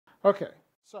Okay,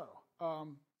 so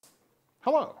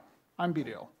hello, I'm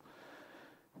Bdale.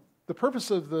 The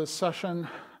purpose of the session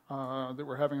that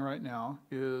we're having right now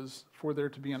is for there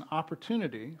to be an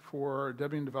opportunity for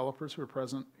Debian developers who are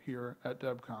present here at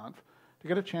Debconf to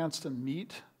get a chance to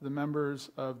meet the members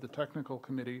of the technical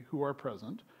committee who are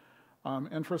present,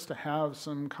 and for us to have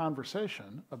some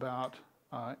conversation about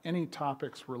any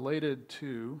topics related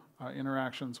to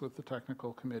interactions with the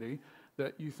technical committee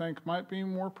that you think might be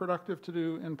more productive to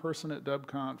do in person at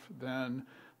Debconf than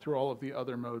through all of the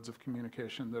other modes of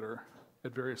communication that are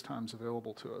at various times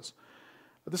available to us.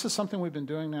 This is something we've been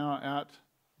doing now at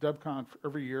Debconf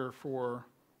every year for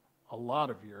a lot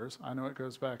of years. I know it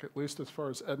goes back at least as far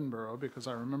as Edinburgh because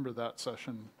I remember that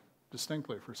session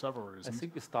distinctly for several reasons. I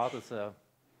think we started there.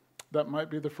 That might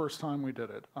be the first time we did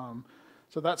it.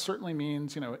 So that certainly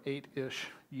means, 8-ish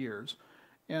years.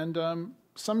 And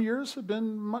some years have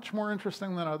been much more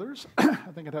interesting than others. I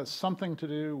think it has something to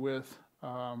do with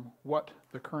what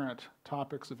the current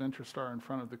topics of interest are in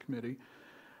front of the committee.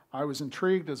 I was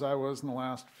intrigued, as I was in the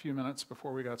last few minutes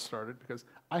before we got started, because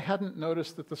I hadn't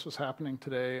noticed that this was happening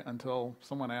today until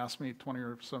someone asked me 20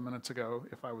 or so minutes ago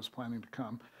if I was planning to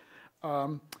come.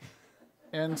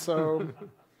 And so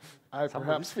I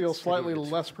perhaps feel slightly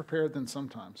less prepared than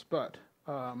sometimes, but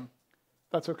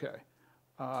that's okay.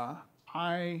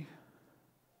 I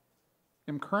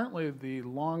am currently the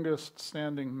longest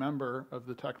standing member of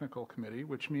the technical committee,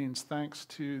 which means thanks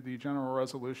to the general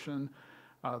resolution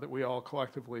that we all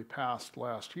collectively passed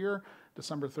last year,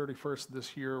 December 31st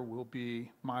this year will be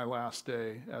my last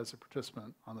day as a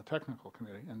participant on the technical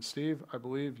committee. And Steve, I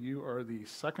believe you are the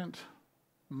second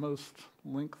most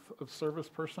length of service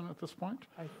person at this point?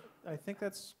 I think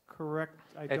that's correct.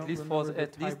 I At don't least remember for the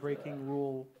at least tie-breaking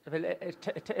rule.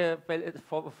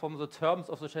 From the terms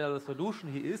of the general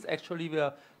resolution, he is actually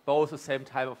both the same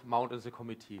type of amount in the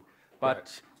committee. But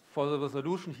Right. For the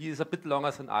resolution, he is a bit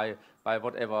longer than I by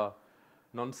whatever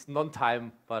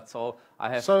non-time. But so I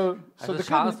have, the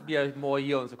chance to be more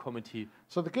year on the committee.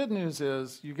 So the good news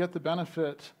is you get the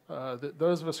benefit that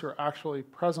those of us who are actually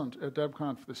present at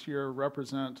Debconf this year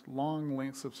represent long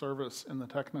lengths of service in the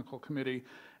technical committee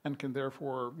and can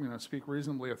therefore speak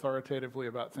reasonably authoritatively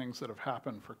about things that have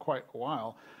happened for quite a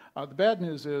while. The bad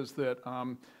news is that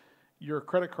your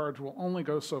credit cards will only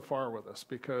go so far with us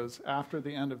because after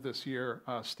the end of this year,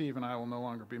 Steve and I will no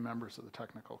longer be members of the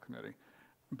technical committee.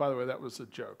 And by the way, that was a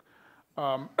joke.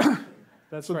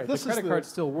 That's So right. this The is credit cards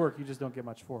still work. You just don't get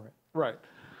much for it. Right.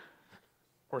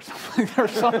 Or something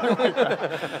like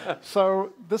that.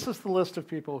 So this is the list of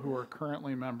people who are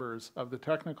currently members of the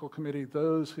technical committee.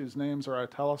 Those whose names are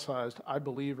italicized, I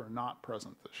believe, are not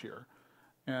present this year.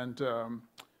 And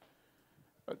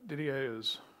Didier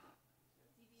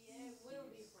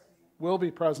will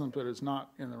be present, but is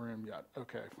not in the room yet.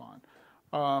 Okay, fine.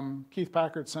 Keith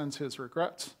Packard sends his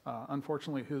regrets.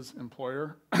 Unfortunately, his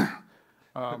employer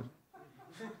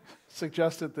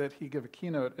suggested that he give a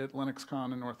keynote at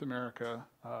LinuxCon in North America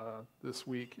this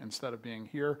week instead of being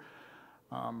here.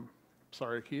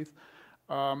 Sorry, Keith.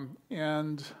 Don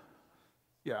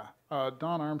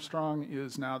Armstrong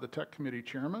is now the tech committee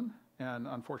chairman and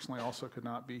unfortunately also could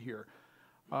not be here.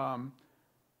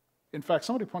 In fact,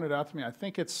 somebody pointed out to me, I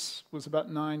think it was about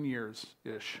 9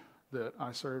 years-ish that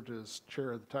I served as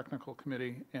chair of the technical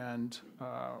committee, and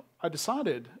I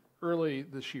decided early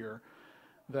this year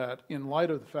that in light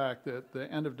of the fact that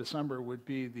the end of December would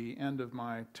be the end of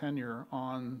my tenure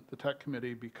on the tech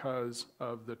committee because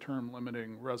of the term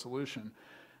limiting resolution,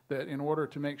 that in order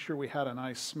to make sure we had a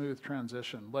nice smooth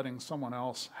transition, letting someone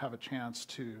else have a chance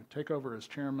to take over as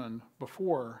chairman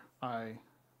before I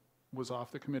was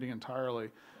off the committee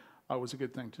entirely was a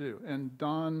good thing to do. And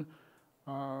Don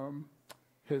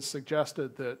has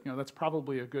suggested that that's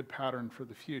probably a good pattern for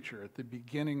the future. At the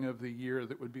beginning of the year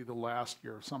that would be the last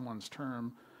year of someone's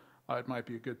term, it might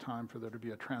be a good time for there to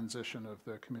be a transition of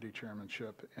the committee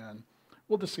chairmanship. And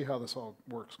we'll just see how this all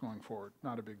works going forward.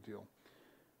 Not a big deal.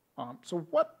 So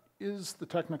what is the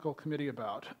technical committee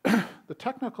about? The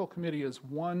technical committee is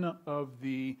one of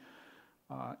the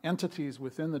entities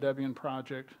within the Debian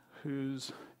project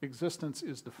whose existence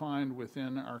is defined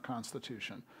within our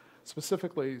Constitution,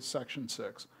 specifically Section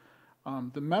 6.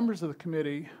 The members of the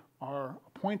committee are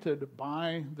appointed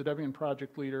by the Debian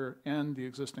project leader and the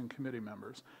existing committee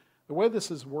members. The way this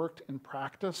has worked in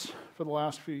practice for the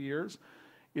last few years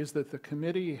is that the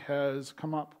committee has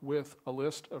come up with a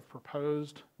list of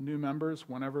proposed new members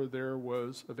whenever there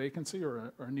was a vacancy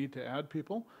or a need to add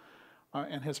people,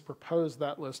 and has proposed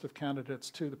that list of candidates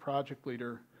to the project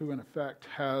leader, who in effect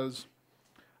has,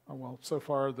 so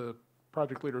far the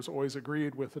project leaders always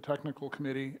agreed with the technical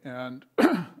committee, and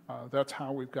that's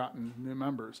how we've gotten new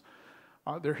members.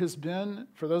 There has been,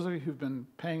 for those of you who've been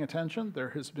paying attention, there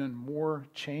has been more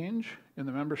change in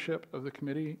the membership of the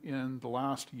committee in the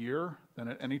last year than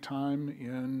at any time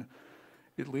in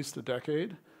at least a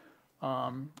decade.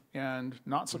 And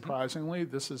not surprisingly,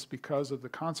 this is because of the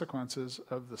consequences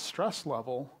of the stress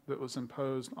level that was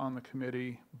imposed on the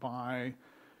committee by,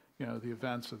 the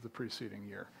events of the preceding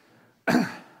year.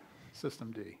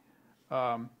 System D.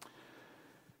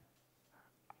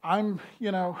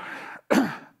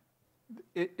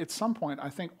 At some point, I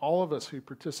think all of us who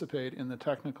participate in the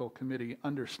technical committee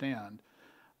understand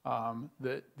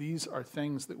that these are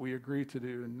things that we agree to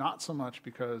do not so much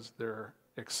because they're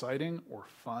exciting or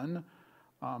fun,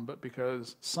 but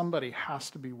because somebody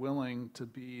has to be willing to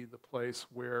be the place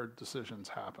where decisions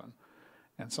happen.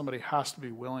 And somebody has to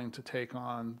be willing to take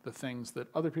on the things that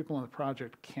other people in the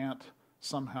project can't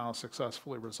somehow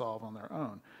successfully resolve on their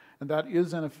own. And that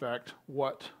is, in effect,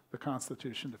 what the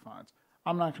Constitution defines.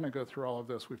 I'm not going to go through all of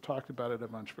this. We've talked about it a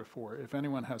bunch before. If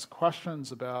anyone has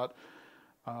questions about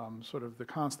sort of the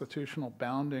constitutional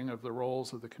bounding of the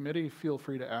roles of the committee, feel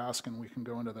free to ask, and we can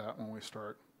go into that when we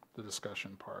start the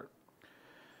discussion part.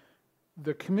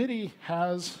 The committee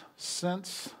has,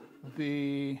 since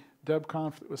the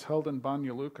Debconf that was held in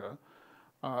Banja Luka,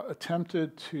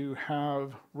 attempted to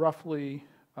have roughly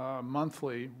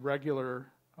monthly regular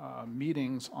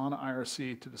meetings on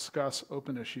IRC to discuss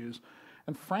open issues,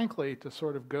 and frankly, to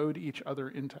sort of goad each other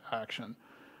into action.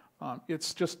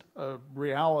 It's just a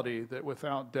reality that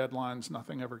without deadlines,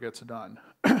 nothing ever gets done.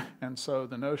 And so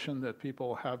the notion that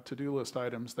people have to-do list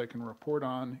items they can report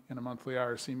on in a monthly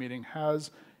IRC meeting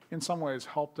has, in some ways,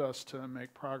 helped us to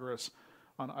make progress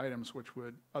on items which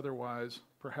would otherwise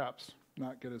perhaps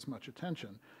not get as much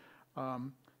attention.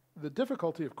 The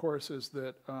difficulty, of course, is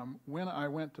that when I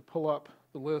went to pull up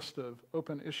the list of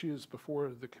open issues before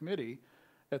the committee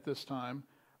at this time,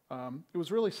 it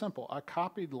was really simple. I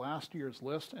copied last year's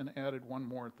list and added one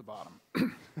more at the bottom.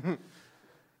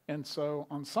 And so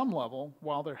on some level,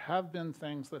 while there have been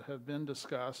things that have been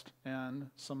discussed and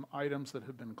some items that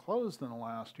have been closed in the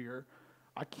last year,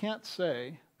 I can't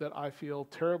say that I feel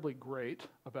terribly great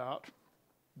about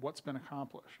what's been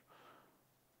accomplished.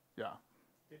 Yeah.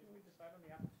 Didn't we decide on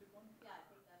the aptitude one? Yeah, I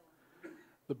think that one.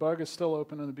 The bug is still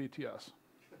open in the BTS.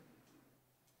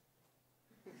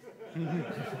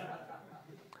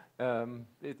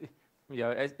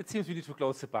 It seems we need to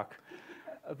close the bug.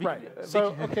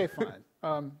 Okay,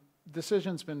 fine.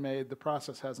 Decision's been made. The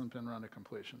process hasn't been run to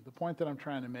completion. The point that I'm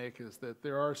trying to make is that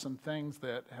there are some things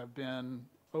that have been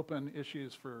open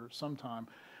issues for some time.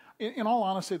 In all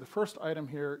honesty, the first item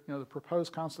here, the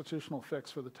proposed constitutional fix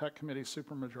for the Tech Committee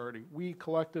supermajority, we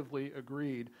collectively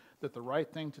agreed that the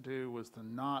right thing to do was to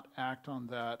not act on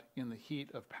that in the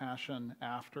heat of passion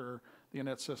after the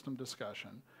init system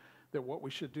discussion. That what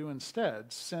we should do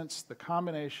instead, since the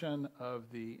combination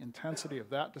of the intensity of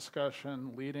that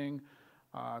discussion leading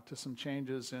to some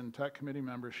changes in Tech Committee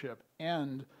membership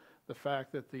and the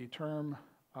fact that the term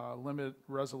limit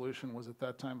resolution was at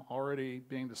that time already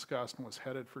being discussed and was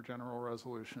headed for general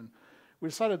resolution, we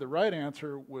decided the right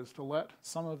answer was to let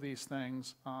some of these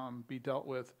things be dealt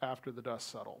with after the dust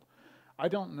settled. I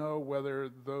don't know whether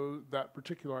that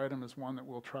particular item is one that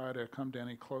we'll try to come to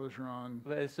any closure on.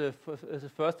 Well, the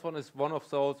first one is one of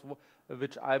those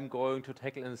which I'm going to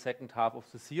tackle in the second half of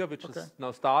this year, which is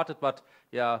now started, but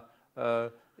yeah,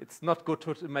 it's not good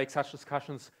to make such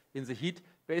discussions in the heat.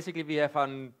 Basically, we have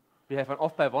an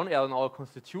off by one error in our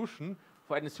constitution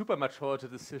for any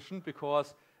supermajority decision,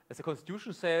 because as the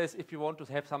constitution says, if you want to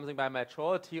have something by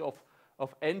majority of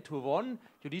n to 1,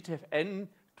 you need to have n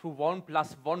to 1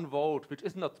 plus 1 vote, which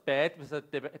is not bad with the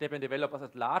Debian developers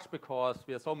at large, because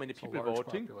we have so many people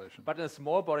voting. Population. But in a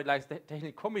small body like the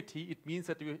technical committee, it means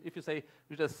that if you say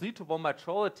you have 3 to 1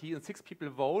 majority and 6 people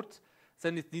vote,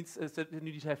 then it needs you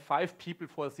need to have 5 people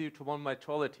for a 3 to 1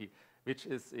 majority, which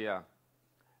is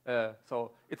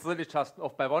so it's really just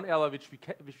off by one error which we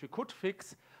could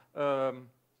fix.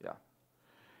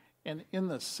 And in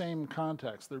the same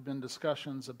context, there have been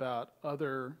discussions about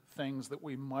other things that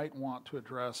we might want to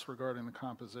address regarding the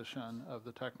composition of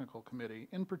the technical committee.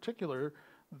 In particular,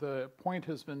 the point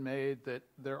has been made that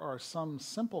there are some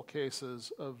simple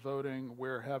cases of voting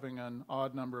where having an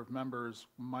odd number of members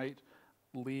might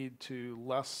lead to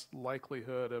less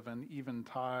likelihood of an even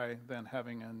tie than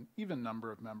having an even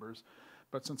number of members.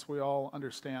 But since we all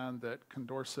understand that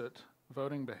Condorcet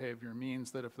voting behavior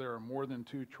means that if there are more than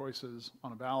 2 choices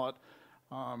on a ballot,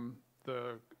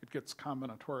 it gets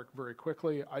combinatoric very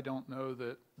quickly. I don't know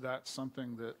that that's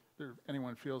something that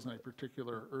anyone feels any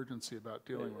particular urgency about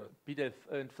dealing with. Bdale,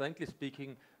 and frankly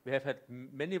speaking, we have had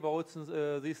many votes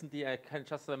recently. I can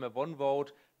just remember one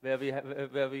vote where we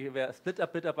were split a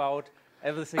bit about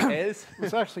everything else. It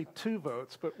was actually 2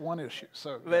 votes, but 1 issue.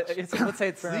 So Well, yes. I would say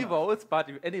it's 3 votes, but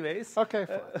anyways. Okay,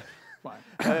 fine.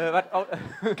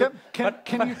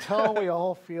 Can you tell we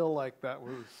all feel like that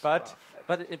was rough?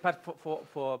 But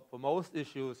for most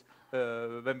issues,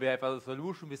 when we have a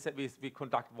solution, we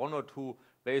conduct 1 or 2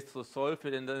 ways to solve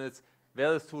it, and then it's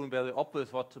very soon very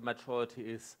obvious what the majority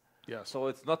is. Yes. So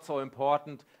it's not so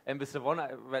important. And with the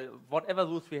whatever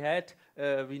rules we had,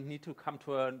 we need to come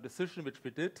to a decision, which we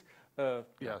did.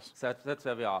 Yes. That's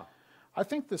where we are. I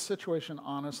think the situation,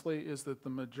 honestly, is that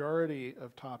the majority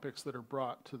of topics that are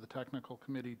brought to the technical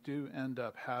committee do end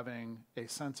up having a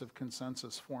sense of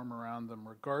consensus form around them,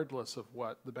 regardless of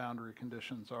what the boundary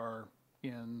conditions are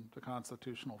in the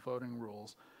constitutional voting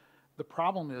rules. The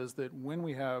problem is that when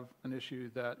we have an issue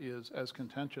that is as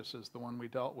contentious as the one we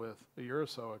dealt with a year or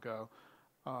so ago,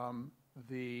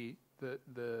 the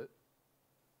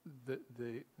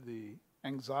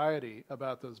anxiety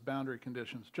about those boundary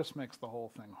conditions just makes the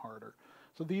whole thing harder.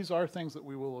 So these are things that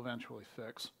we will eventually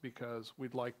fix, because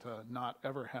we'd like to not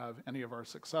ever have any of our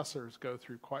successors go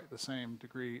through quite the same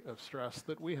degree of stress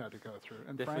that we had to go through.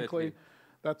 And Definitely. frankly,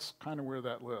 that's kind of where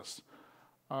that lists.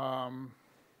 The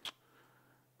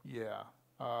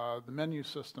menu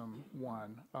system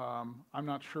one, I'm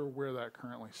not sure where that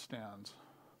currently stands.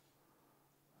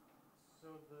 So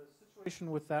the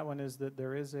situation with that one is that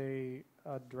there is a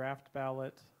draft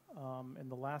ballot. In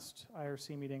the last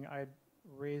IRC meeting, I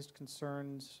raised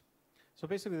concerns. So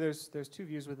basically, there's 2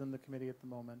 views within the committee at the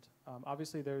moment.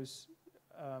 Obviously, there's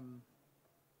a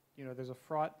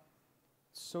fraught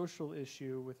social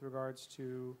issue with regards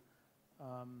to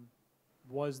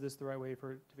was this the right way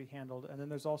for it to be handled? And then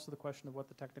there's also the question of what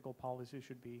the technical policy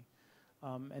should be.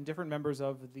 And different members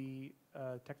of the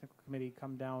technical committee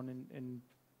come down in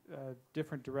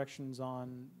different directions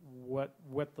on what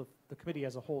the committee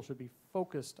as a whole should be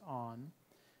focused on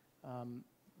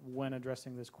when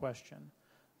addressing this question.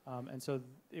 And so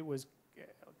it was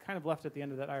kind of left at the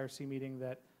end of that IRC meeting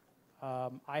that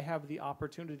I have the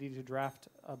opportunity to draft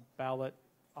a ballot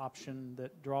option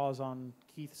that draws on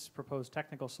Keith's proposed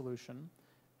technical solution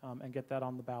and get that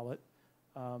on the ballot.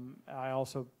 I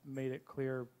also made it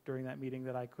clear during that meeting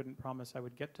that I couldn't promise I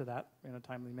would get to that in a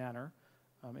timely manner,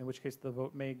 in which case the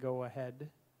vote may go ahead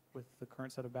with the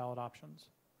current set of ballot options.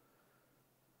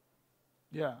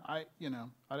 Yeah, I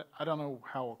don't know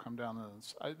how we'll come down to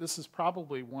this. This is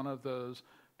probably one of those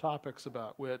topics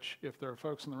about which, if there are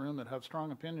folks in the room that have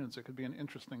strong opinions, it could be an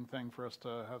interesting thing for us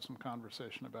to have some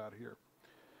conversation about here.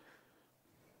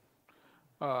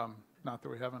 Not that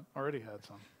we haven't already had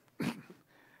some.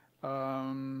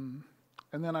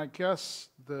 And then I guess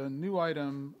the new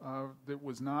item that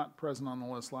was not present on the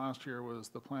list last year was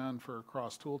the plan for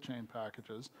cross-toolchain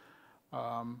packages.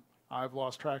 I've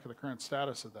lost track of the current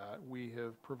status of that. We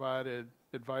have provided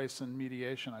advice and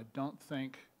mediation. I don't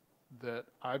think that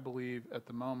I believe at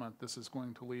the moment this is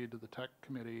going to lead to the tech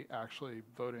committee actually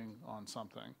voting on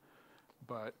something,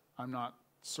 but I'm not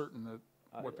certain that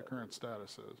what the current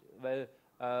status is. Well,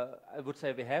 I would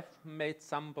say we have made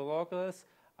some progress.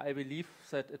 I believe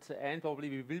that at the end probably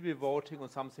we will be voting on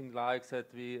something like that.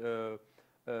 We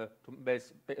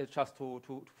just to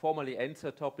formally end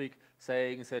the topic,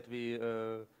 saying that we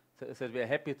are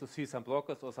happy to see some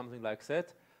progress or something like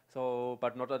that. So,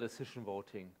 but not a decision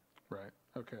voting. Right.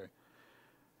 Okay.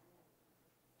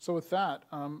 So with that,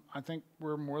 I think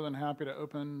we're more than happy to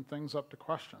open things up to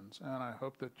questions, and I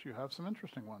hope that you have some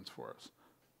interesting ones for us.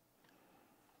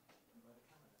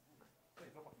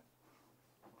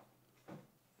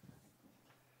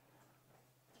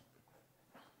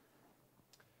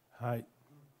 Hi.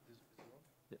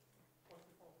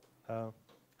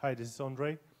 Hi, this is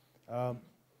Andre. I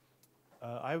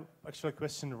have actually a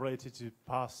question related to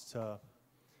past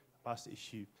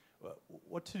issue.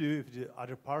 What to do if the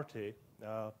other party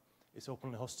is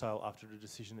openly hostile after the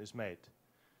decision is made?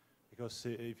 Because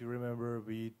if you remember,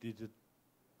 we did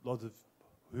a lot of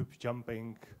hoop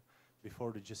jumping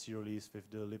before the GC release with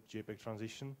the libjpeg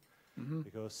transition,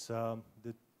 because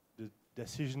the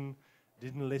decision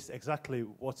didn't list exactly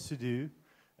what to do,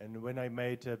 and when I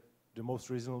made the most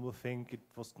reasonable thing, it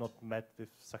was not met with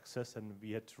success, and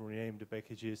we had to rename the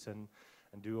packages and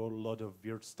do a lot of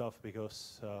weird stuff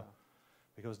because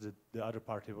the other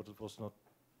party was not,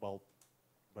 well,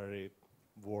 very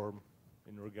warm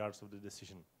in regards of the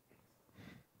decision.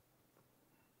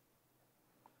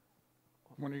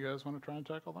 One of you guys want to try and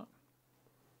tackle that?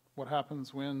 what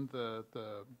happens when the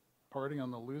party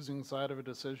on the losing side of a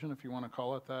decision, if you want to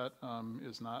call it that,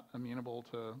 is not amenable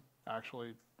to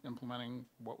actually implementing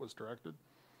what was directed?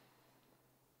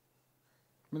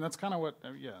 I mean, that's kind of what,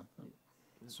 yeah.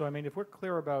 So, I mean, if we're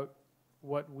clear about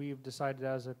what we've decided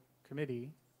as a committee,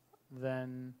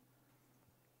 then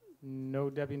no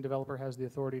Debian developer has the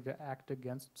authority to act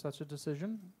against such a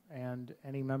decision, and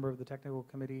any member of the technical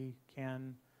committee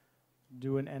can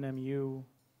do an NMU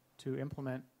to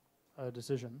implement a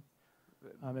decision.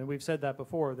 And we've said that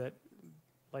before, that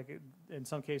like in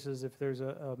some cases, if there's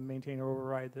a maintainer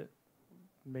override, that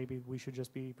maybe we should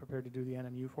just be prepared to do the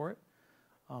NMU for it.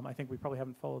 I think we probably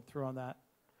haven't followed through on that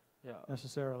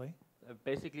necessarily.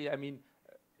 Basically, I mean,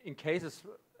 in cases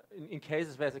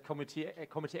where the committee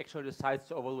actually decides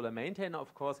to overrule a maintainer,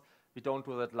 of course, we don't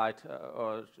do that light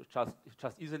or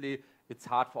just easily. It's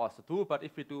hard for us to do, but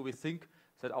if we do, we think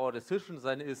that our decision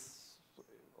then is,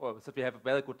 or that we have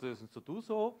very good reasons to do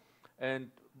so.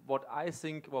 And what I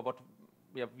think, or what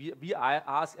we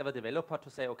ask every developer to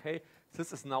say, okay,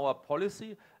 this is now a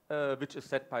policy which is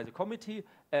set by the committee,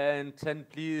 and then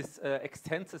please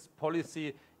extend this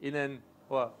policy in an,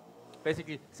 or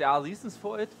basically there are reasons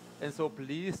for it, and so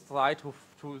please try to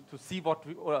see what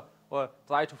we, or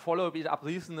try to follow it up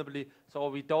reasonably, so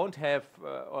we don't have,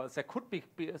 or there could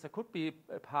be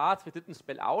parts we didn't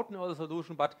spell out in our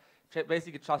solution, but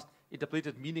basically just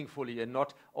interpreted meaningfully and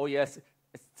not, oh yes,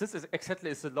 this is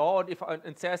exactly the law,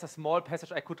 and there's a small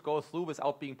passage I could go through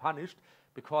without being punished,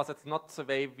 because that's not the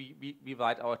way we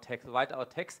write our text. We write our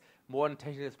text more in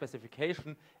technical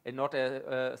specification and not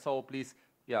so please,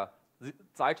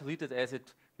 try to read it as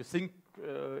it you think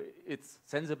it's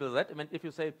sensible. That I mean, if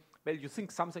you say, well, you think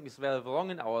something is very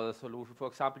wrong in our solution, for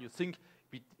example, you think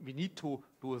we need to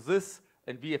do this,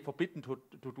 and we are forbidden to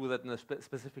do that in a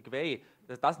specific way.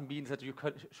 That doesn't mean that you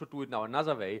should do it now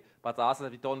another way, but rather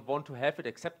that we don't want to have it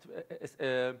except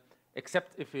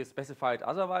if we specify it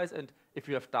otherwise, and if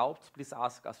you have doubts, please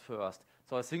ask us first.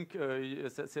 So I think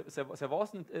there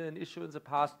wasn't an issue in the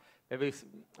past where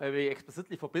we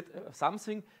explicitly forbid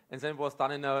something, and then it was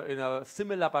done in a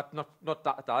similar but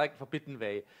not direct forbidden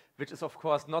way, which is of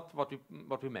course not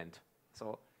what we meant.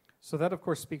 So that of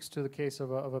course speaks to the case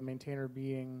of a maintainer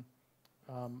being,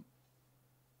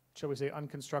 shall we say,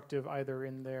 unconstructive either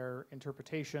in their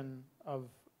interpretation of.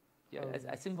 Yeah,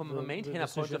 I think from a maintainer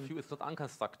point of view, it's not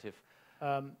unconstructive.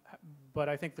 But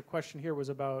I think the question here was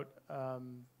about,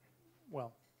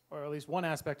 well, or at least one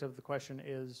aspect of the question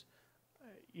is,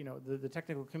 the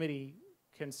technical committee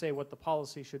can say what the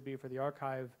policy should be for the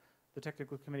archive. The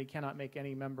technical committee cannot make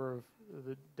any member of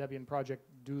the Debian project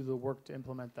do the work to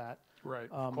implement that. Right.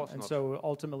 Of course and not. so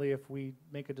ultimately, if we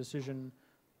make a decision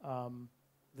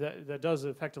that does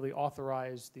effectively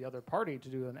authorize the other party to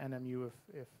do an NMU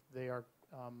if they are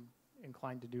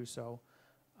inclined to do so,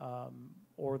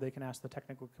 or they can ask the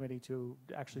technical committee to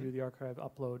actually do the archive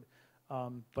upload.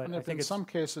 But and I think in some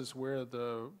cases where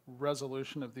the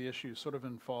resolution of the issue sort of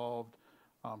involved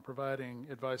providing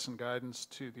advice and guidance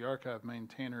to the archive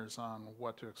maintainers on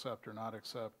what to accept or not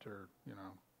accept, or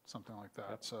something like that.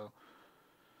 Yep. So.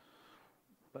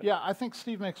 But yeah, I think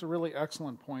Steve makes a really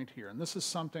excellent point here, and this is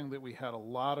something that we had a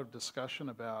lot of discussion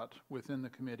about within the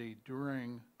committee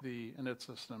during the init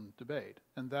system debate,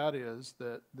 and that is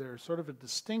that there's sort of a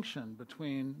distinction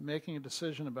between making a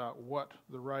decision about what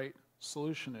the right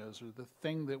solution is, or the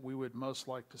thing that we would most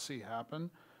like to see happen,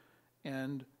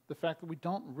 and the fact that we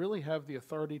don't really have the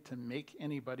authority to make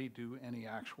anybody do any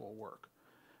actual work,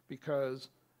 because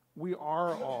we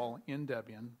are all in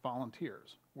Debian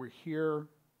volunteers. We're here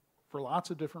for lots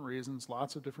of different reasons,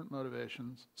 lots of different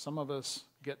motivations. Some of us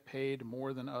get paid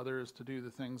more than others to do the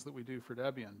things that we do for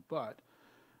Debian, but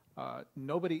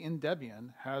nobody in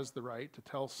Debian has the right to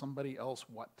tell somebody else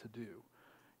what to do.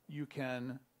 You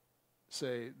can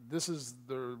say, this is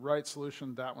the right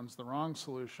solution, that one's the wrong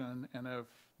solution, and if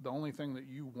the only thing that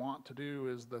you want to do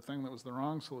is the thing that was the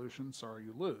wrong solution, sorry,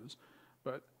 you lose.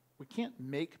 But we can't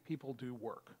make people do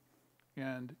work.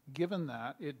 And given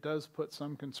that, it does put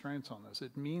some constraints on this.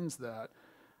 It means that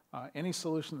any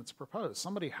solution that's proposed,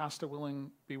 somebody has to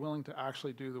be willing to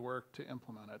actually do the work to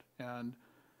implement it. And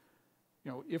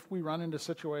if we run into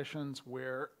situations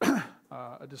where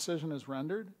a decision is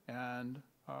rendered and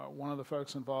one of the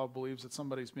folks involved believes that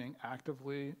somebody's being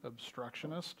actively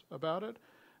obstructionist about it,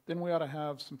 then we ought to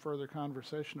have some further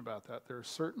conversation about that. There are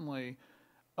certainly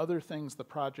other things the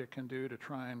project can do to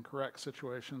try and correct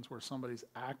situations where somebody's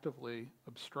actively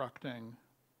obstructing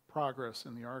progress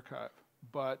in the archive.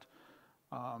 But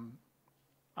I'm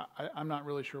not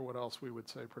really sure what else we would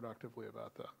say productively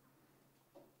about that.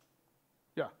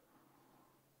 Yeah.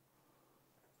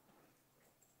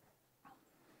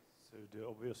 So the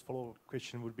obvious follow-up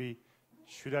question would be,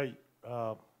 should I,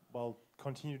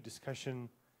 continue discussion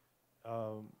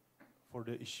for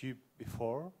the issue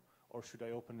before, or should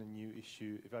I open a new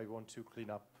issue if I want to clean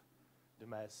up the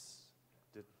mess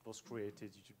that was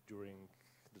created during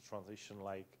the transition,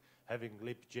 like having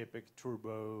libjpeg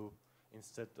turbo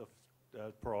instead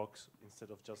of procs,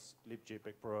 instead of just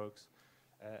libjpeg procs,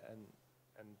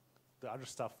 and the other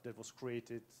stuff that was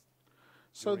created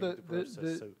So during the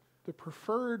process. the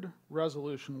preferred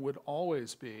resolution would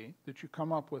always be that you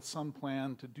come up with some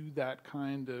plan to do that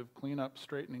kind of cleanup,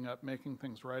 straightening up, making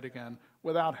things right again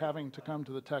without having to come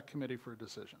to the tech committee for a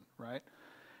decision, right?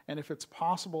 And if it's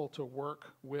possible to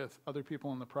work with other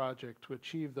people in the project to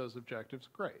achieve those objectives,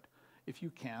 great. If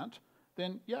you can't,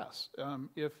 then yes.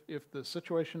 If the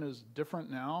situation is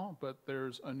different now, but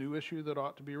there's a new issue that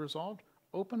ought to be resolved,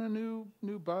 open a new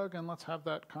bug and let's have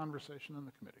that conversation in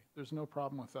the committee. There's no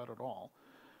problem with that at all.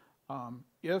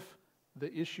 If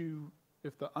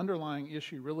the underlying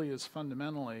issue really is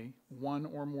fundamentally one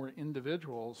or more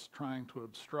individuals trying to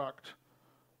obstruct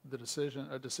a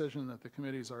decision that the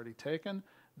committee's already taken,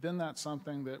 then that's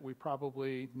something that we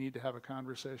probably need to have a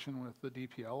conversation with the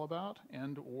DPL about,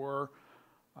 and or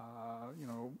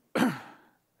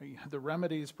the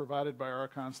remedies provided by our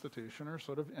Constitution are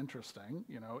sort of interesting.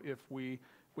 If we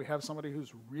have somebody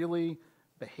who's really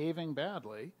behaving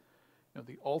badly,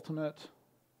 the ultimate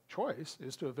choice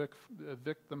is to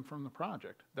evict them from the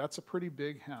project. That's a pretty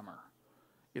big hammer.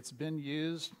 It's been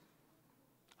used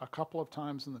a couple of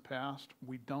times in the past.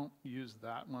 We don't use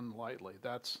that one lightly.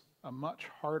 That's a much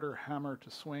harder hammer to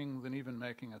swing than even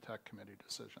making a tech committee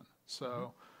decision.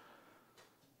 So,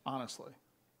 honestly.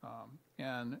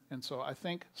 And so I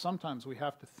think sometimes we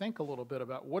have to think a little bit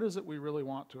about what is it we really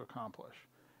want to accomplish.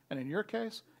 And in your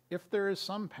case, if there is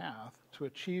some path to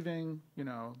achieving,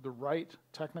 the right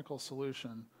technical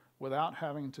solution without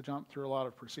having to jump through a lot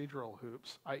of procedural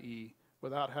hoops, i.e.,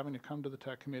 without having to come to the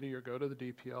tech committee or go to the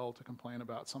DPL to complain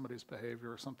about somebody's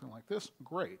behavior or something like this,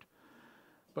 great.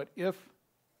 But if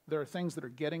there are things that are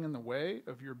getting in the way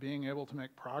of your being able to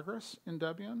make progress in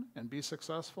Debian and be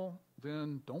successful,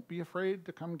 then don't be afraid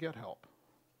to come get help,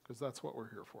 because that's what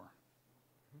we're here for.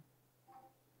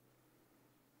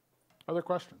 Other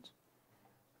questions?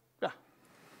 Yeah.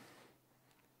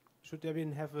 Should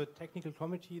Debian have a technical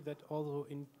committee that also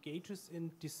engages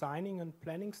in designing and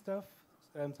planning stuff,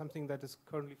 something that is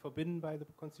currently forbidden by the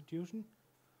Constitution?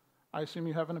 I assume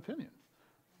you have an opinion.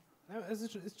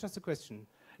 It's just a question.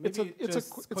 It's Maybe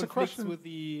a question with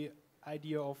the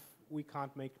idea of we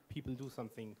can't make people do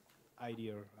something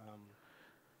idea.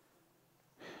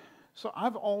 So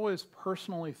I've always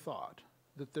personally thought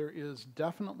that there is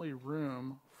definitely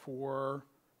room for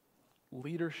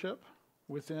leadership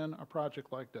within a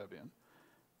project like Debian.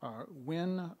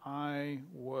 When I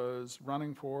was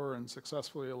running for and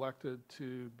successfully elected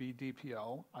to be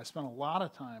DPL, I spent a lot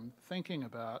of time thinking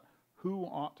about who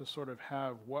ought to sort of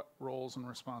have what roles and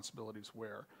responsibilities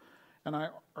where. And I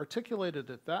articulated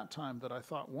at that time that I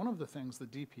thought one of the things the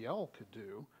DPL could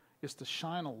do is to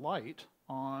shine a light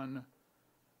on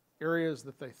areas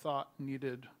that they thought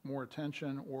needed more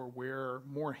attention or where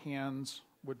more hands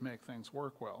would make things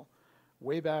work well.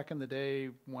 Way back in the day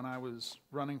when I was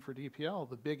running for DPL,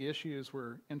 the big issues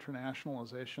were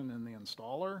internationalization in the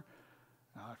installer.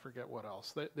 I forget what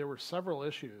else. There were several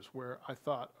issues where I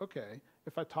thought, okay,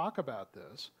 if I talk about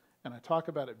this and I talk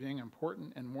about it being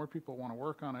important and more people want to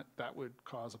work on it, that would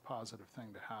cause a positive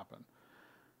thing to happen.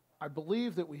 I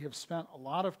believe that we have spent a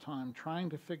lot of time trying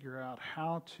to figure out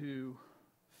how to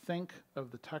think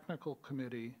of the technical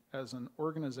committee as an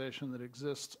organization that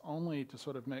exists only to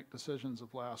sort of make decisions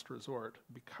of last resort,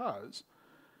 because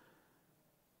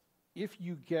if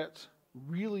you get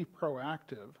really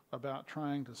proactive about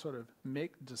trying to sort of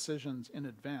make decisions in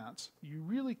advance, you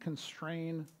really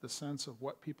constrain the sense of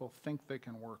what people think they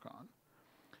can work on.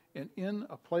 And in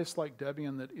a place like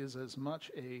Debian that is as much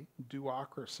a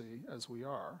duocracy as we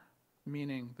are,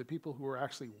 meaning the people who are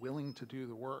actually willing to do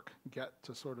the work get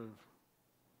to sort of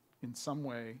in some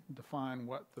way define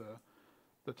what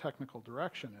the technical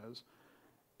direction is,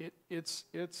 it's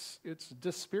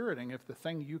dispiriting if the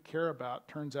thing you care about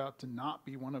turns out to not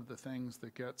be one of the things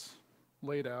that gets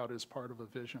laid out as part of a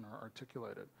vision or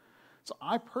articulated. So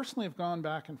I personally have gone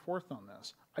back and forth on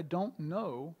this. I don't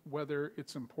know whether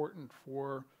it's important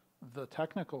for the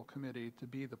technical committee to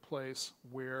be the place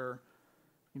where,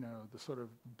 the sort of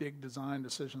big design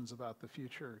decisions about the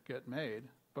future get made,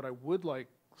 but I would like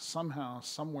somehow,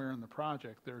 somewhere in the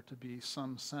project, there to be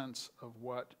some sense of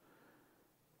what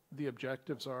the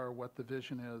objectives are, what the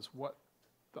vision is, what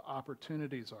the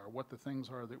opportunities are, what the things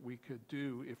are that we could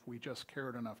do if we just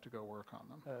cared enough to go work on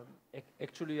them.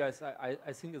 Actually, I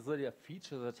think it's really a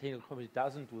feature that the technical committee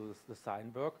doesn't do this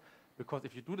design work, because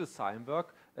if you do design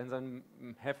work and then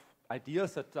have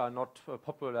ideas that are not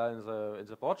popular in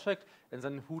the project, and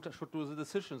then who should do the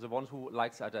decision? The one who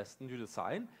likes the ideas, new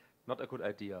design, not a good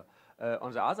idea.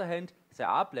 On the other hand, there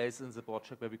are places in the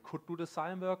project where we could do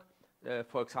design work.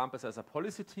 For example, there's a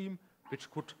policy team which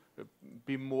could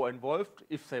be more involved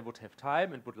if they would have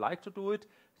time and would like to do it.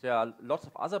 There are lots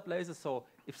of other places. So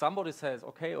if somebody says,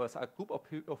 okay, or a group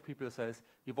of people says,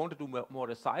 you want to do more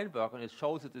design work, and it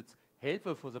shows that it's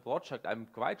helpful for the project, I'm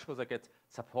quite sure they get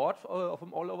support of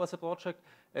them all over the project,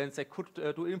 and they could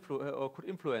could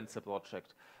influence the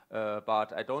project.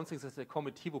 But I don't think that the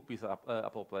committee would be the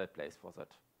appropriate place for that.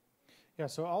 Yeah,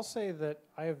 so I'll say that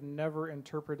I have never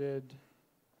interpreted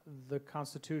the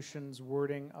Constitution's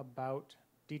wording about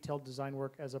detailed design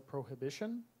work as a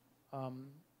prohibition,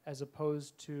 as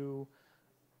opposed to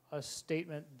a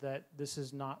statement that this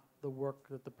is not the work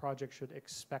that the project should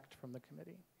expect from the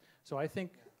committee. So I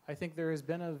think there has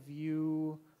been a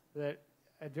view that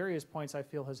at various points I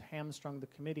feel has hamstrung the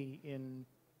committee in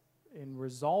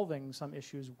resolving some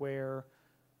issues where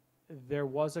there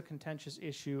was a contentious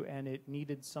issue and it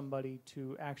needed somebody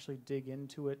to actually dig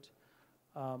into it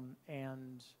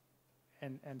and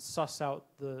suss out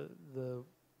the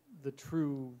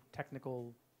true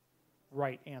technical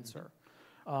right answer.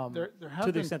 To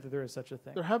the extent that there is such a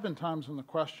thing. There have been times when the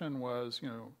question was,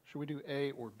 should we do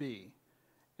A or B?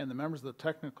 And the members of the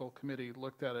technical committee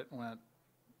looked at it and went,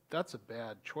 that's a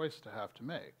bad choice to have to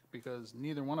make, because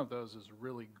neither one of those is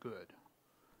really good.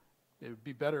 It would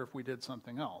be better if we did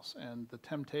something else. And the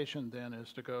temptation then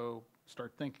is to go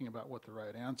start thinking about what the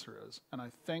right answer is. And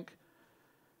I think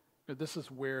this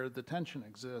is where the tension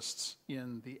exists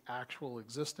in the actual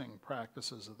existing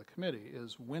practices of the committee,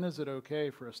 is when is it okay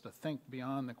for us to think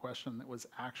beyond the question that was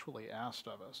actually asked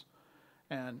of us?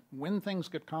 And when things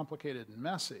get complicated and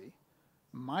messy,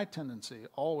 my tendency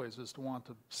always is to want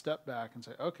to step back and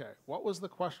say, okay, what was the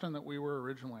question that we were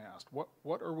originally asked?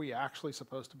 What are we actually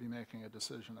supposed to be making a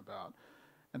decision about?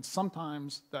 And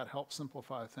sometimes that helps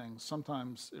simplify things,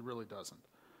 sometimes it really doesn't.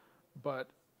 But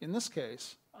in this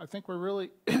case, I think we're really,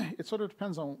 it sort of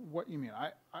depends on what you mean.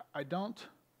 I don't,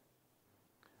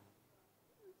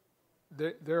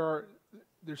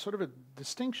 there's sort of a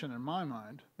distinction in my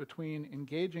mind between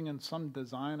engaging in some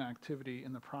design activity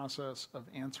in the process of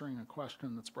answering a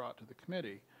question that's brought to the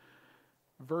committee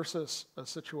versus a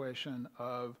situation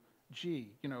of,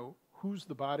 gee, who's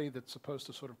the body that's supposed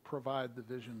to sort of provide the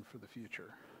vision for the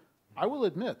future? I will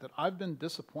admit that I've been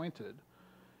disappointed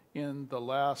in the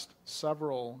last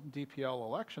several DPL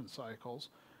election cycles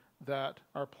that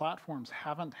our platforms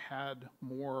haven't had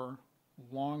more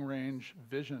long-range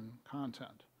vision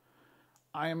content.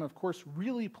 I am, of course,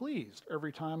 really pleased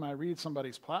every time I read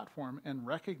somebody's platform and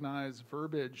recognize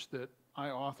verbiage that I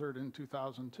authored in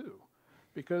 2002,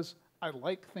 because I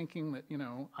like thinking that,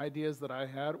 ideas that I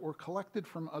had or collected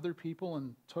from other people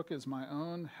and took as my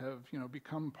own have,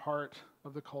 become part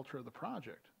of the culture of the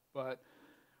project. But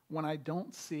when I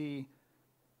don't see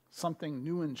something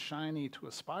new and shiny to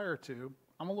aspire to,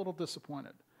 I'm a little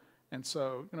disappointed. And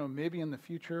so, maybe in the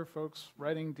future, folks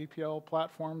writing DPL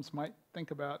platforms might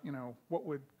think about, what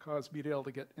would cause Bdale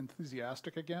to get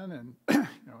enthusiastic again and,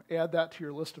 add that to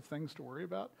your list of things to worry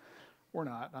about, or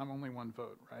not. I'm only one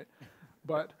vote, right?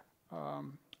 But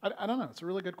I don't know. It's a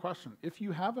really good question. If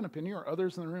you have an opinion, or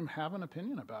others in the room have an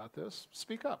opinion about this,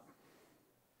 speak up.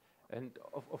 And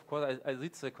of course, I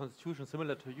read the Constitution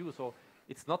similar to you, so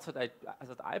it's not that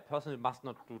I personally must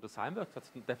not do design work. That's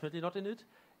definitely not in it.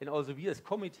 And also, we as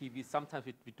committee, we sometimes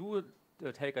we do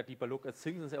take a deeper look at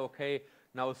things and say, okay,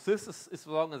 now this is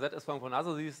wrong and that is wrong for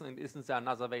another reason, and isn't there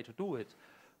another way to do it?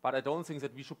 But I don't think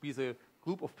that we should be the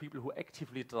group of people who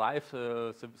actively drive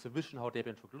the vision how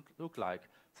Debian should look like.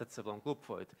 That's the wrong group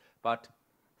for it. But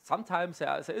sometimes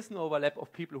there is an overlap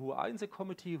of people who are in the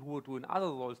committee who are doing other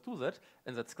roles do that,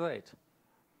 and that's great.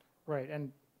 Right,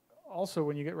 and also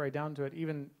when you get right down to it,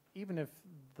 even if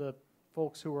the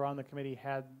folks who were on the committee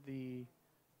had the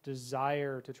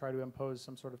desire to try to impose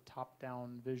some sort of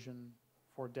top-down vision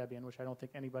for Debian, which I don't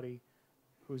think anybody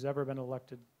who's ever been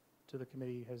elected to the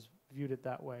committee has viewed it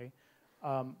that way.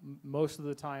 Most of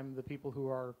the time, the people who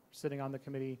are sitting on the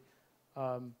committee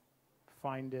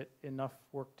find it enough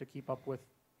work to keep up with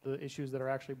the issues that are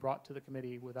actually brought to the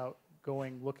committee without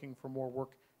looking for more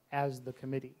work as the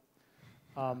committee.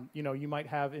 You might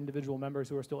have individual members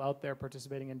who are still out there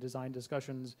participating in design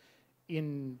discussions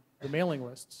in the mailing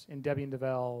lists, in Debian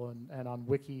Devel and on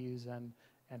wikis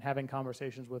and having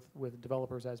conversations with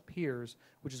developers as peers,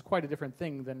 which is quite a different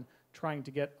thing than trying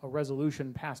to get a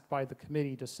resolution passed by the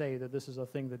committee to say that this is a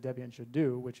thing that Debian should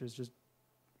do, which is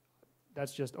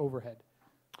that's just overhead.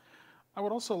 I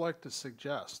would also like to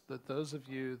suggest that those of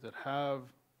you that have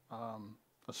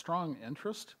a strong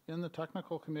interest in the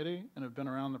technical committee and have been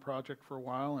around the project for a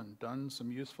while and done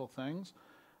some useful things,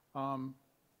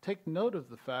 take note of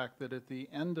the fact that at the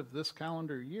end of this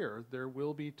calendar year, there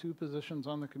will be 2 positions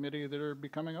on the committee that are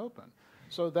becoming open.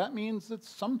 So that means that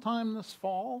sometime this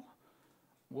fall,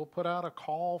 we'll put out a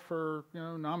call for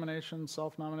nominations,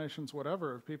 self-nominations,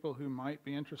 whatever, of people who might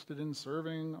be interested in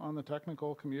serving on the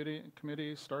technical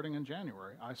committee starting in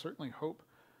January. I certainly hope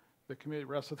the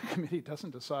rest of the committee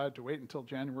doesn't decide to wait until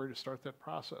January to start that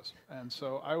process. And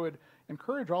so I would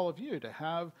encourage all of you to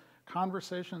have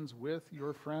conversations with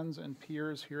your friends and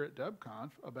peers here at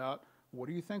Debconf about what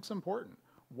do you think is important?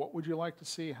 What would you like to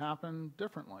see happen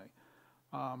differently?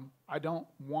 I don't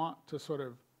want to sort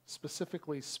of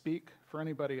specifically speak for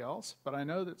anybody else, but I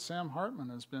know that Sam Hartman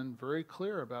has been very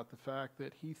clear about the fact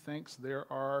that he thinks there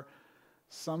are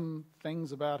some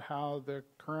things about how the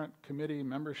current committee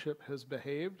membership has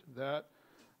behaved that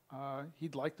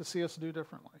he'd like to see us do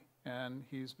differently. And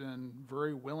he's been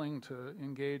very willing to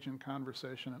engage in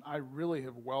conversation, and I really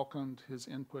have welcomed his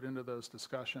input into those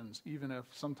discussions, even if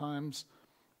sometimes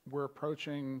we're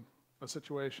approaching a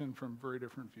situation from very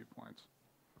different viewpoints.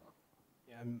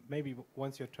 Yeah, and maybe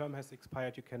once your term has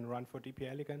expired, you can run for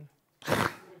DPL again?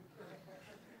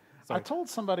 I told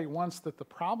somebody once that the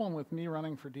problem with me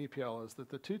running for DPL is that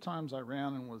the 2 times I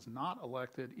ran and was not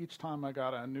elected, each time I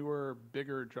got a newer,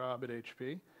 bigger job at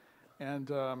HP. And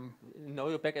now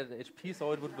you're back at HP,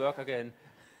 so it would work again.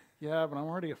 Yeah, but I'm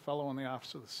already a fellow in the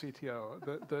office of the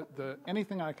CTO.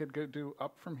 Anything I could go do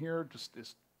up from here just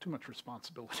is too much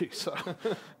responsibility. So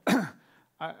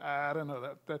I don't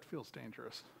know, that feels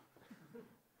dangerous.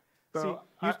 So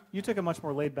see, you took a much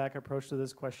more laid-back approach to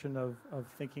this question of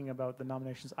thinking about the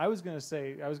nominations. I was going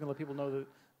to let people know that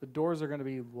the doors are going to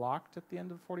be locked at the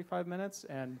end of 45 minutes,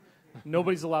 and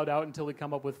nobody's allowed out until we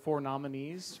come up with 4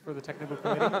 nominees for the technical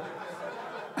committee.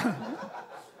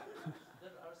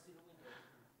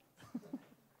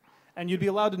 And you'd be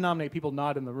allowed to nominate people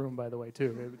not in the room, by the way,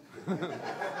 too.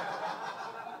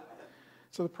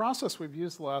 So the process we've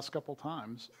used the last couple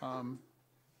times,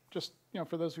 just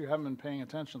for those of you who haven't been paying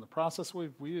attention, the process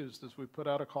we've used is we've put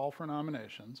out a call for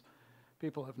nominations.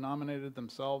 People have nominated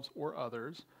themselves or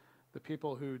others. The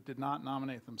people who did not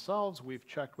nominate themselves, we've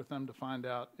checked with them to find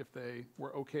out if they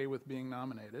were okay with being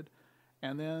nominated.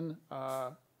 And then,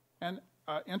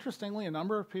 interestingly, a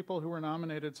number of people who were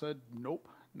nominated said, nope,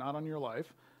 not on your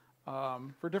life,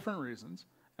 for different reasons,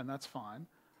 and that's fine.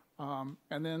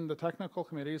 And then the technical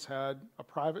committees had a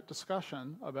private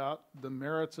discussion about the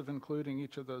merits of including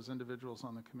each of those individuals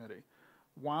on the committee.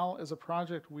 While as a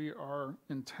project we are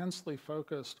intensely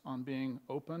focused on being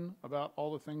open about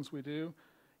all the things we do,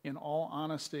 in all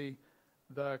honesty,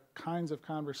 the kinds of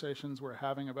conversations we're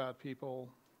having about people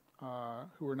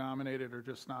who are nominated are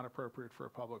just not appropriate for a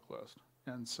public list.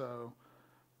 And so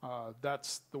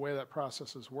that's the way that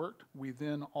process has worked. We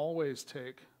then always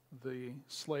take the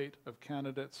slate of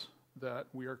candidates that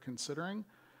we are considering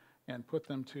and put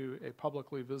them to a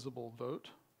publicly visible vote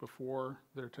before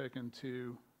they're taken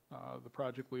to the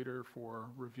project leader for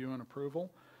review and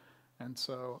approval. And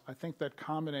so I think that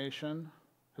combination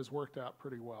has worked out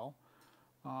pretty well.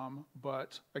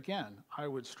 But again, I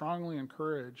would strongly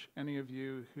encourage any of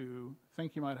you who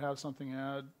think you might have something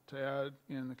to add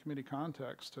in the committee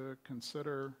context to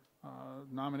consider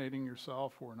nominating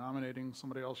yourself or nominating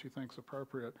somebody else you think is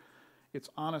appropriate. It's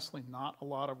honestly not a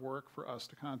lot of work for us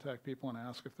to contact people and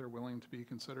ask if they're willing to be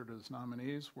considered as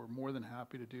nominees. We're more than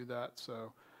happy to do that.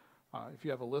 So if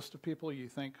you have a list of people you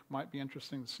think might be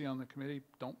interesting to see on the committee,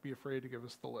 don't be afraid to give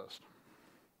us the list.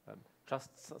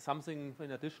 Just something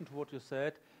in addition to what you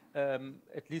said,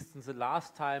 at least in the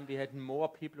last time we had more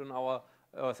people on our,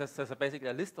 there's basically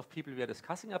a list of people we are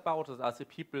discussing about. Those are the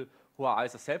people who are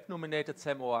either self-nominated,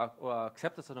 Sam, or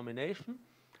accepted the nomination.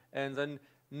 And then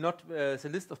not the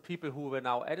list of people who were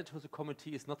now added to the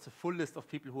committee is not the full list of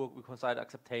people who we consider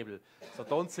acceptable. So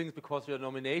don't think because you are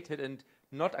nominated and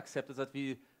not accepted that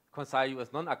we consider you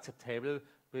as non-acceptable.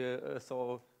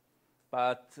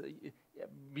 But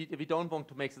we don't want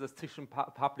to make the distinction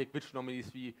public which nominees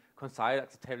we consider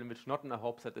acceptable and which not, in the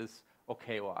hopes that is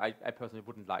okay, or I personally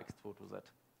wouldn't like to do that.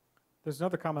 There's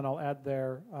another comment I'll add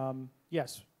there.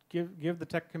 Yes, give the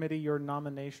tech committee your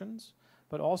nominations,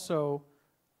 but also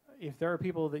if there are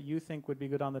people that you think would be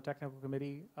good on the technical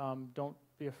committee, don't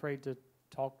be afraid to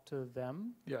talk to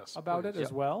them about it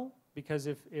as well. Because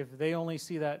if they only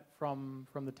see that from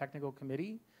the technical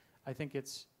committee, I think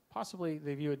it's possibly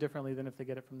they view it differently than if they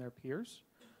get it from their peers.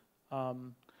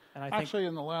 And I think actually,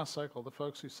 in the last cycle, the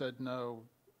folks who said no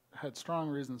had strong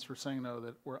reasons for saying no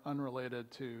that were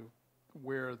unrelated to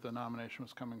where the nomination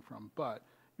was coming from. But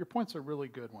your point's a really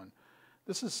good one.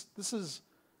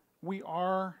 We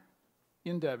are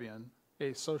in Debian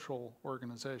a social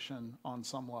organization on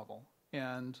some level,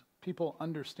 and people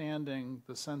understanding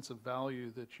the sense of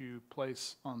value that you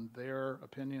place on their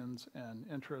opinions and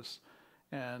interests,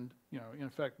 and in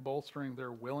effect bolstering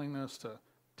their willingness to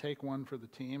take one for the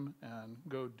team and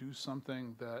go do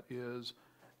something that is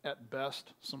at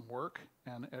best some work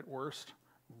and at worst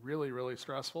really, really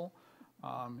stressful,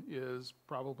 is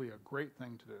probably a great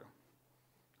thing to do.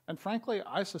 And frankly,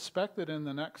 I suspect that in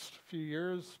the next few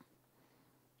years,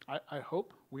 I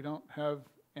hope we don't have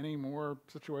any more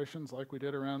situations like we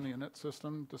did around the init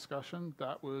system discussion.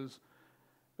 That was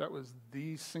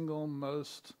the single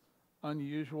most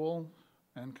unusual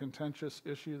and contentious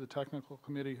issue the technical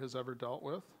committee has ever dealt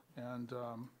with. And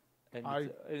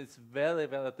it's very,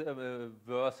 very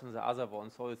worse than the other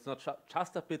one. So it's not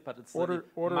just a bit, but it's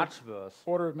much worse.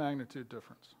 Order of magnitude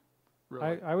difference.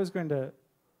 Really. I was going to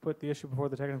put the issue before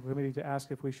the technical committee to ask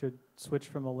if we should switch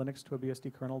from a Linux to a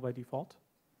BSD kernel by default.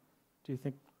 Do you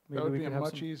think maybe that would we be could a have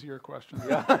much easier question?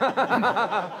 Yeah.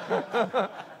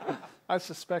 I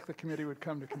suspect the committee would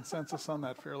come to consensus on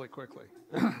that fairly quickly.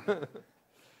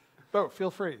 But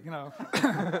feel free,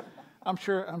 I'm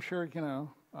sure,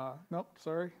 nope,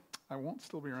 sorry, I won't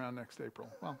still be around next April.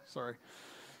 Well, sorry.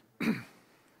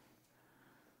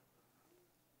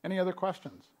 Any other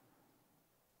questions?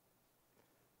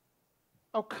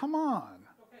 Oh, come on.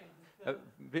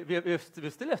 We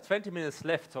still have 20 minutes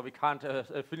left, so we can't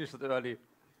finish it early.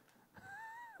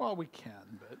 Well, we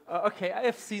can, but... Okay, I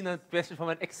have seen a question from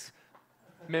an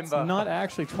ex-member. It's not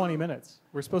actually 20 minutes.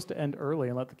 We're supposed to end early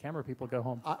and let the camera people go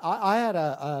home. I had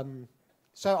a...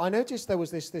 so I noticed there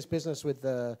was this business with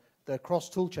the cross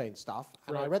toolchain stuff,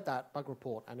 and I read that bug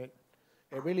report, and it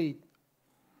really...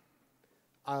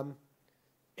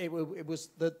 It was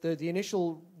the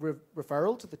initial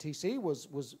referral to the TC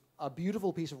was a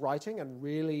beautiful piece of writing, and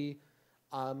really,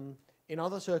 in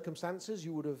other circumstances,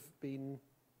 you would have been,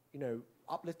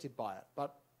 uplifted by it.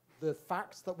 But the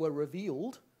facts that were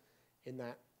revealed in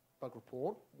that bug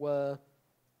report were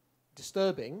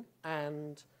disturbing,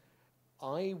 and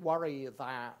I worry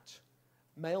that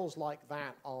mails like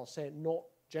that are not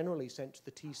generally sent to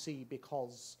the TC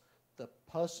because the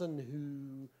person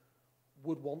who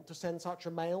would want to send such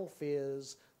a mail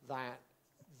fears that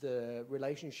the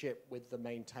relationship with the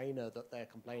maintainer that they're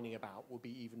complaining about will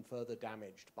be even further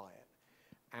damaged by it.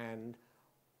 And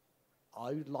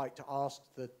I would like to ask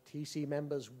the TC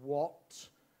members what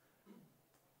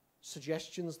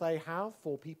suggestions they have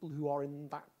for people who are in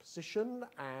that position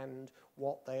and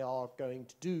what they are going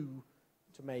to do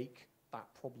to make that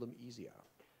problem easier.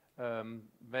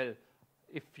 Well,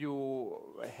 if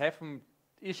you have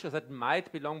issues that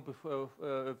might belong before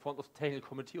in front of the technical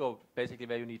committee, or basically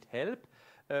where you need help,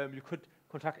 you could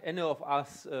contact any of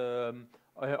us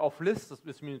off list,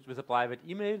 which means with a private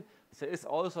email. There is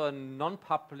also a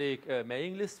non-public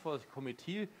mailing list for the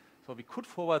committee, so we could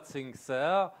forward things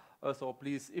there. So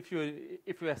please, if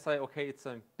you say, okay, it's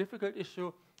a difficult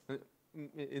issue,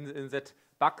 in that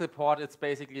bug report, it's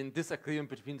basically a disagreement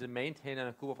between the maintainer and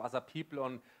a group of other people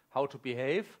on how to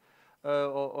behave.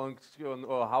 Or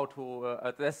how to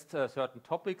address certain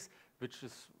topics, which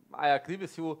is, I agree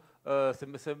with you,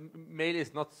 the mail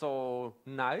is not so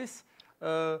nice.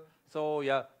 So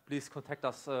yeah, please contact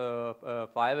us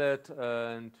private,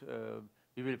 and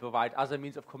we will provide other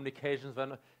means of communications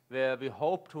where we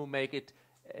hope to make it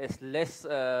as less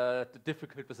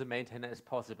difficult with the maintainer as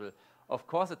possible. Of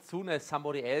course, as soon as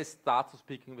somebody else starts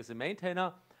speaking with the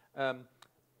maintainer,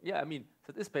 yeah, I mean,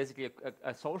 that is basically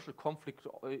a social conflict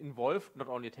involved, not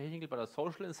only technical, but a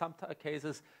social in some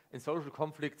cases. In social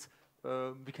conflicts,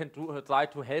 we can try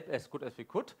to help as good as we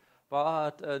could,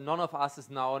 but none of us is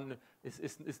now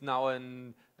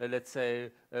let's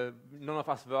say, none of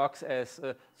us works as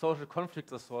a social conflict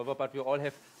resolver, but we all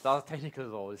have rather technical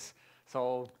roles.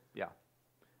 So, yeah,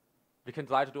 we can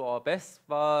try to do our best,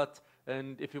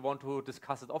 and if you want to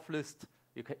discuss it off list,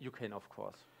 you can, of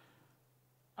course.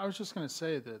 I was just going to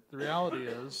say that the reality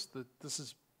is that this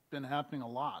has been happening a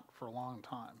lot for a long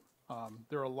time.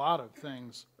 There are a lot of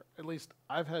things, at least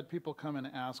I've had people come and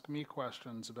ask me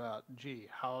questions about, gee,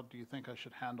 how do you think I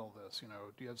should handle this?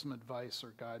 Do you have some advice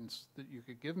or guidance that you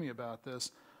could give me about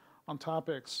this on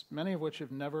topics, many of which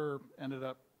have never ended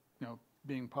up,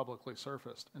 being publicly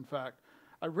surfaced. In fact,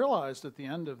 I realized at the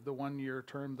end of the 1-year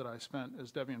term that I spent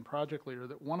as Debian project leader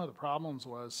that one of the problems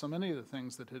was so many of the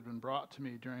things that had been brought to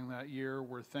me during that year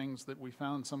were things that we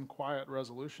found some quiet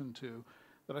resolution to,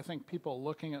 that I think people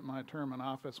looking at my term in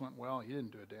office went, well, he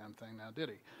didn't do a damn thing now, did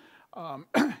he?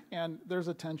 And there's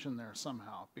a tension there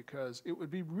somehow, because it would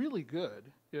be really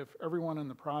good if everyone in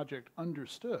the project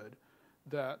understood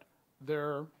that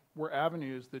there were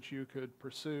avenues that you could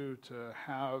pursue to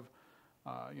have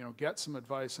get some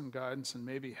advice and guidance and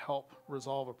maybe help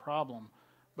resolve a problem.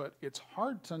 But it's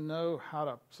hard to know how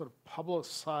to sort of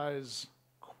publicize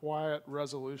quiet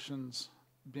resolutions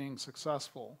being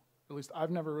successful. At least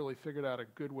I've never really figured out a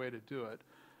good way to do it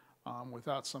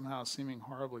without somehow seeming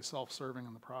horribly self-serving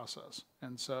in the process.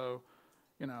 And so,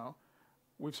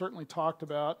 we've certainly talked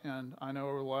about, and I know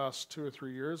over the last 2 or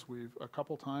 3 years, we've a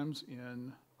couple times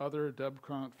in other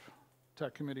Debconf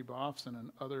Tech Committee BOFs and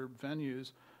in other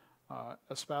venues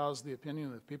espouse the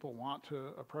opinion that people want to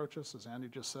approach us, as Andy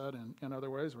just said, in other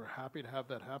ways. We're happy to have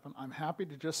that happen. I'm happy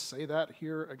to just say that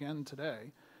here again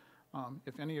today.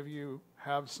 If any of you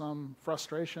have some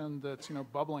frustration that's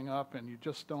bubbling up and you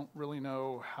just don't really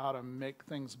know how to make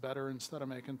things better instead of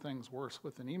making things worse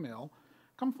with an email,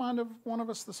 come find one of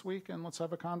us this week and let's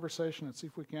have a conversation and see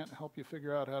if we can't help you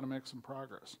figure out how to make some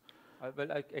progress.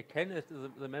 Well, I can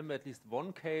remember at least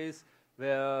one case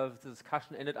where the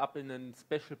discussion ended up in a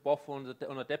special BOF on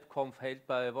a Debconf held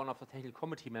by one of the technical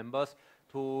committee members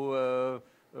or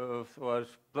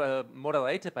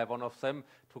moderated by one of them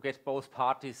to get both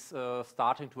parties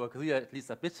starting to agree at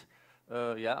least a bit.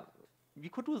 We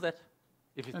could do that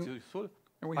if it's useful.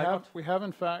 And we have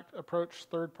in fact approached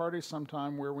third parties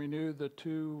sometime where we knew the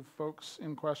two folks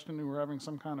in question who were having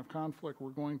some kind of conflict were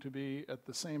going to be at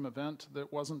the same event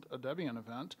that wasn't a Debian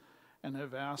event, and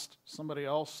have asked somebody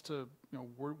else to,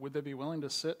 would they be willing to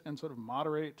sit and sort of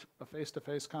moderate a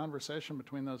face-to-face conversation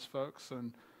between those folks?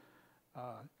 And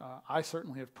I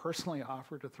certainly have personally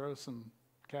offered to throw some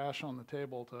cash on the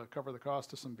table to cover the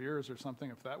cost of some beers or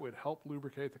something if that would help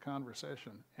lubricate the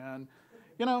conversation. And,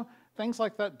 things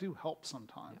like that do help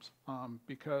sometimes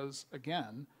because,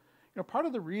 again, part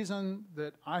of the reason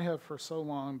that I have for so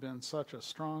long been such a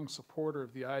strong supporter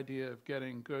of the idea of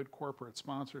getting good corporate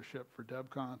sponsorship for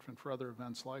Debconf and for other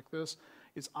events like this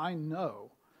is I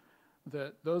know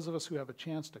that those of us who have a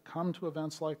chance to come to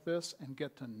events like this and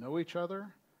get to know each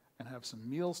other and have some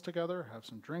meals together, have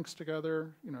some drinks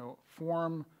together,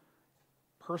 form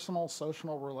personal,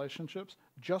 social relationships,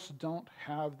 just don't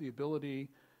have the ability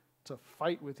to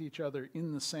fight with each other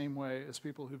in the same way as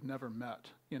people who've never met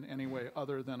in any way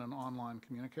other than an online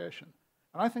communication.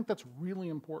 And I think that's really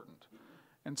important.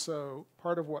 And so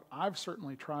part of what I've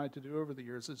certainly tried to do over the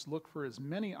years is look for as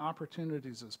many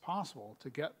opportunities as possible to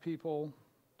get people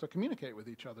to communicate with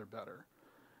each other better.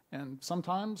 And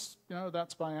sometimes,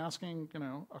 that's by asking,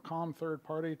 a calm third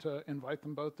party to invite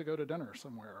them both to go to dinner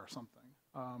somewhere or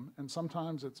something. And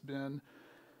sometimes it's been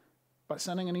by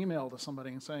sending an email to somebody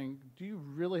and saying, do you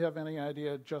really have any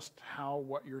idea just how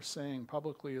what you're saying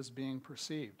publicly is being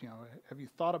perceived? Have you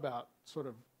thought about sort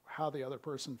of how the other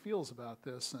person feels about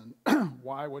this and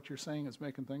why what you're saying is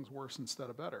making things worse instead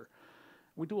of better?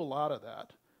 We do a lot of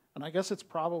that. And I guess it's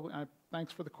probably,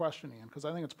 thanks for the question, Ian, because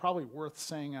I think it's probably worth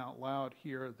saying out loud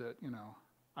here that,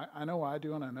 I know I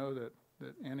do, and I know that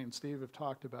Andy and Steve have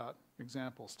talked about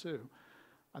examples too.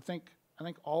 I think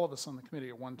all of us on the committee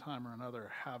at one time or another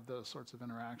have those sorts of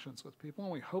interactions with people,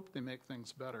 and we hope they make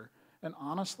things better. And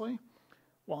honestly,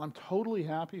 while I'm totally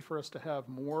happy for us to have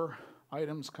more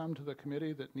items come to the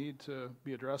committee that need to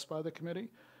be addressed by the committee,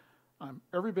 I'm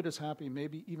every bit as happy,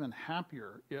 maybe even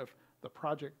happier, if the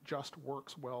project just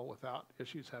works well without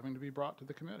issues having to be brought to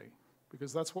the committee.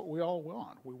 Because that's what we all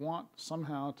want. We want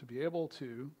somehow to be able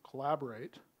to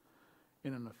collaborate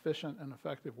in an efficient and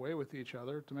effective way with each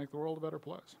other to make the world a better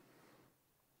place.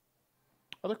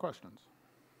 Other questions?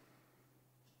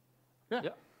 Yeah.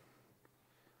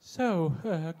 So,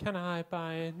 can I,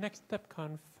 by next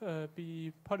Debconf,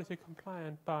 be policy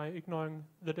compliant by ignoring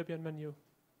the Debian menu?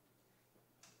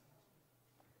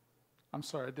 I'm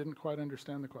sorry, I didn't quite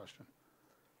understand the question.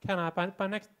 Can I, by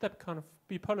next Debconf,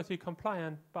 be policy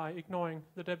compliant by ignoring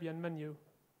the Debian menu?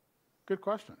 Good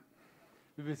question.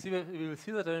 We will see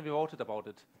that when we voted about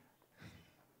it.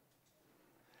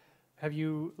 Have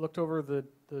you looked over the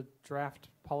draft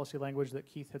policy language that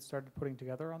Keith had started putting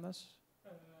together on this?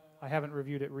 I haven't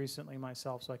reviewed it recently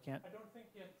myself, so I can't. I don't think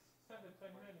yet sent it to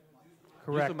anyone.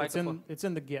 Correct. It's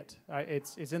in the Git.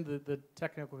 It's in the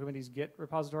technical committee's Git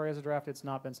repository as a draft. It's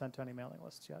not been sent to any mailing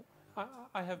lists yet.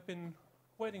 I have been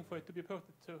waiting for it to be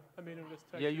posted to a mailing list.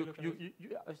 To Yeah, actually look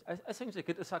at it. I think the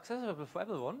Git is accessible for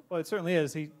everyone. Well, it certainly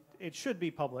is. It should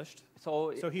be published.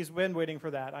 So He's been waiting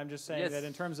for that. I'm just saying Yes. that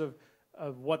in terms of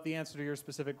what the answer to your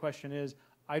specific question is,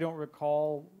 I don't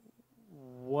recall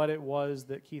what it was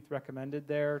that Keith recommended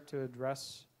there to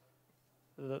address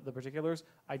the particulars.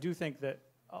 I do think that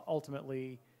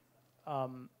ultimately,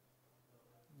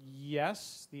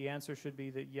 yes, the answer should be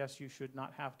that yes, you should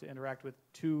not have to interact with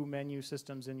two menu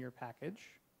systems in your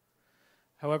package.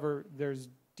 However, there's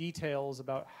details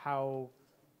about how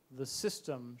the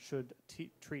system should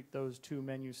treat those two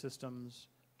menu systems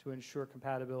to ensure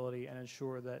compatibility and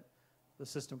ensure that the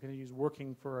system continues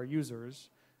working for our users,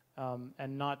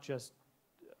 and not just.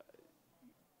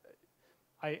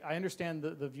 I understand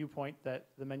the viewpoint that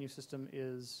the menu system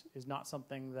is not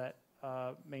something that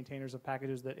maintainers of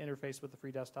packages that interface with the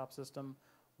free desktop system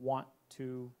want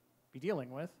to be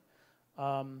dealing with.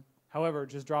 However,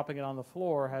 just dropping it on the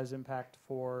floor has impact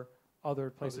for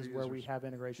other places where we have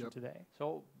integration today.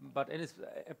 So, but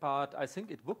I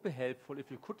think it would be helpful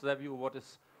if you could review what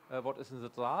is in the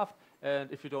draft,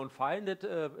 and if you don't find it,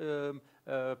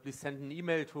 please send an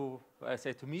email to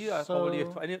me,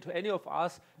 probably to any of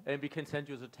us, and we can send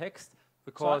you the text.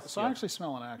 Because I actually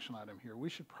smell an action item here. We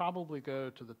should probably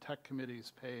go to the tech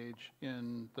committee's page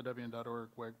in the Debian.org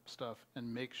web stuff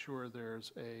and make sure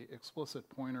there's a explicit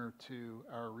pointer to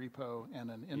our repo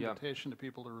and an invitation to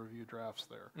people to review drafts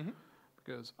there.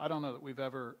 Because I don't know that we've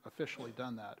ever officially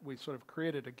done that. We sort of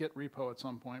created a Git repo at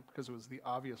some point because it was the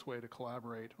obvious way to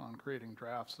collaborate on creating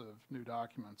drafts of new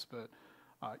documents. But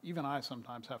even I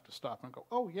sometimes have to stop and go,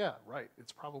 oh yeah, right,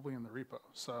 it's probably in the repo.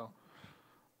 So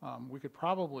we could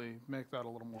probably make that a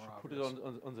little more obvious. Put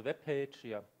it on the web page,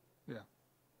 yeah. Yeah.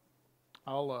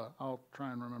 I'll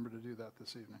try and remember to do that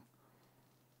this evening.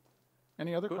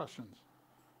 Any other questions?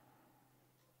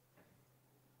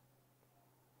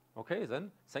 Okay,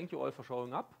 then. Thank you all for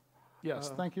showing up. Yes,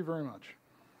 thank you very much.